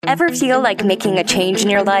Ever feel like making a change in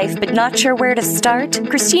your life but not sure where to start?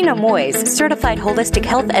 Christina Moyes, certified holistic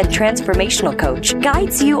health and transformational coach,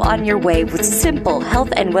 guides you on your way with simple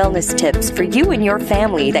health and wellness tips for you and your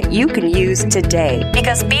family that you can use today.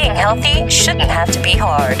 Because being healthy shouldn't have to be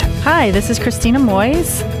hard. Hi, this is Christina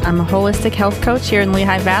Moyes. I'm a holistic health coach here in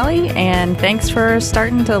Lehigh Valley, and thanks for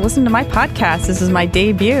starting to listen to my podcast. This is my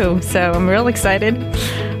debut, so I'm real excited,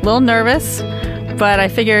 a little nervous. But I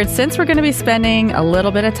figured since we're going to be spending a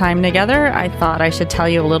little bit of time together, I thought I should tell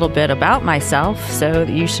you a little bit about myself so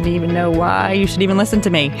that you should even know why you should even listen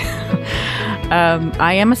to me.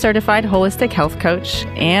 I am a certified holistic health coach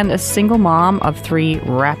and a single mom of 3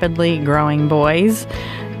 rapidly growing boys.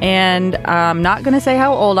 And I'm not going to say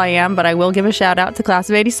how old I am, but I will give a shout out to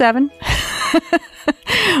Class of 87.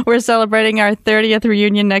 We're celebrating our 30th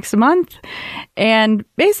reunion next month. And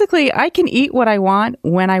basically, I can eat what I want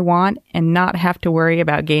when I want and not have to worry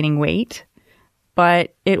about gaining weight.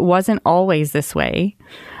 But it wasn't always this way.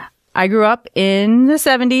 I grew up in the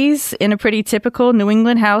 70s in a pretty typical New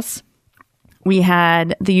England house. We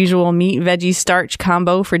had the usual meat, veggie, starch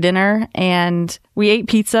combo for dinner, and we ate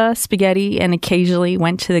pizza, spaghetti, and occasionally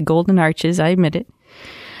went to the Golden Arches, I admit it.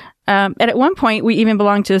 And at one point, we even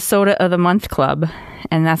belonged to the Soda of the Month Club,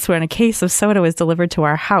 and that's when a case of soda was delivered to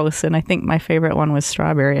our house, and I think my favorite one was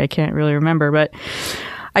strawberry. I can't really remember, but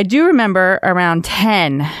I do remember around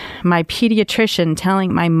 10, my pediatrician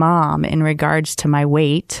telling my mom in regards to my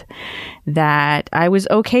weight that I was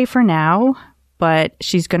okay for now, but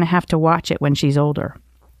she's going to have to watch it when she's older.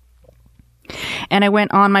 And I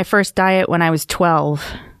went on my first diet when I was 12,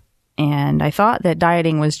 and I thought that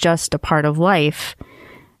dieting was just a part of life.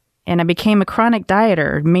 And I became a chronic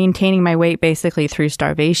dieter, maintaining my weight basically through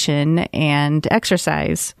starvation and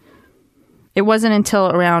exercise. It wasn't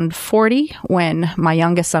until around 40 when my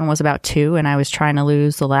youngest son was about 2 and I was trying to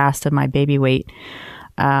lose the last of my baby weight.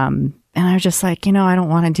 And I was just like, I don't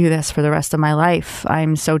want to do this for the rest of my life.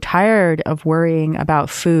 I'm so tired of worrying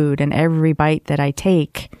about food and every bite that I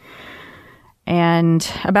take. And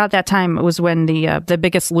about that time, it was when the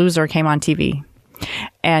Biggest Loser came on TV.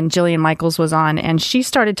 And Jillian Michaels was on, and she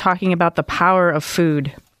started talking about the power of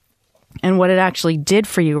food and what it actually did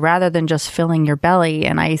for you rather than just filling your belly.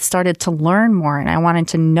 And I started to learn more, and I wanted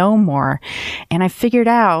to know more. And I figured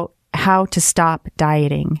out how to stop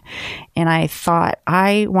dieting. And I thought,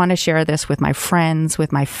 I want to share this with my friends,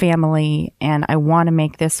 with my family, and I want to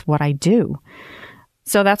make this what I do.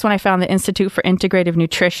 So that's when I found the Institute for Integrative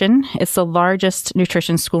Nutrition. It's the largest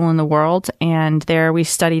nutrition school in the world. And there we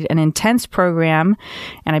studied an intense program,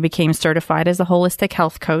 and I became certified as a holistic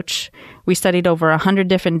health coach. We studied over 100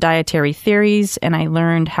 different dietary theories, and I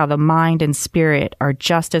learned how the mind and spirit are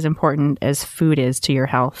just as important as food is to your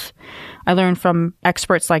health. I learned from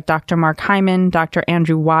experts like Dr. Mark Hyman, Dr.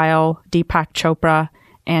 Andrew Weil, Deepak Chopra,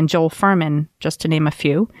 and Joel Fuhrman, just to name a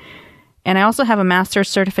few. And I also have a master's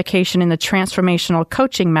certification in the transformational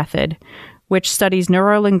coaching method, which studies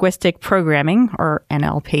neuro-linguistic programming, or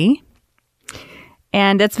NLP.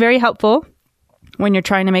 And it's very helpful when you're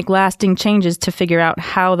trying to make lasting changes to figure out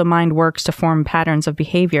how the mind works to form patterns of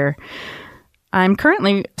behavior. I'm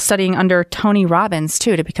currently studying under Tony Robbins,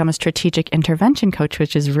 too, to become a strategic intervention coach,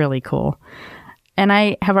 which is really cool. And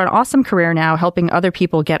I have an awesome career now helping other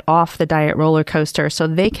people get off the diet roller coaster so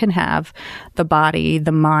they can have the body,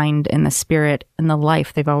 the mind, and the spirit and the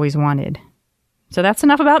life they've always wanted. So that's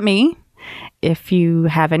enough about me. If you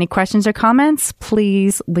have any questions or comments,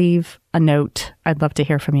 please leave a note. I'd love to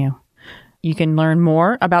hear from you. You can learn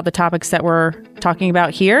more about the topics that we're talking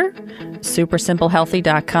about here.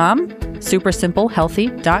 SuperSimpleHealthy.com.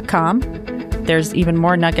 SuperSimpleHealthy.com. There's even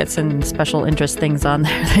more nuggets and special interest things on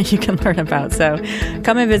there that you can learn about. So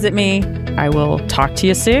come and visit me. I will talk to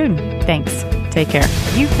you soon. Thanks. Take care.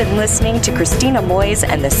 You've been listening to Christina Moyes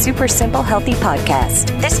and the Super Simple Healthy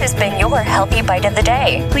Podcast. This has been your Healthy Bite of the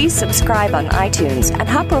Day. Please subscribe on iTunes and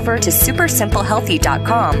hop over to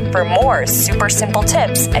SuperSimpleHealthy.com for more super simple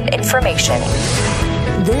tips and information.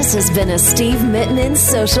 This has been a Steve Mittman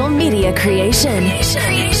social media creation.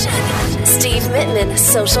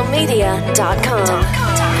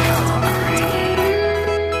 SteveMittmanSocialMedia.com.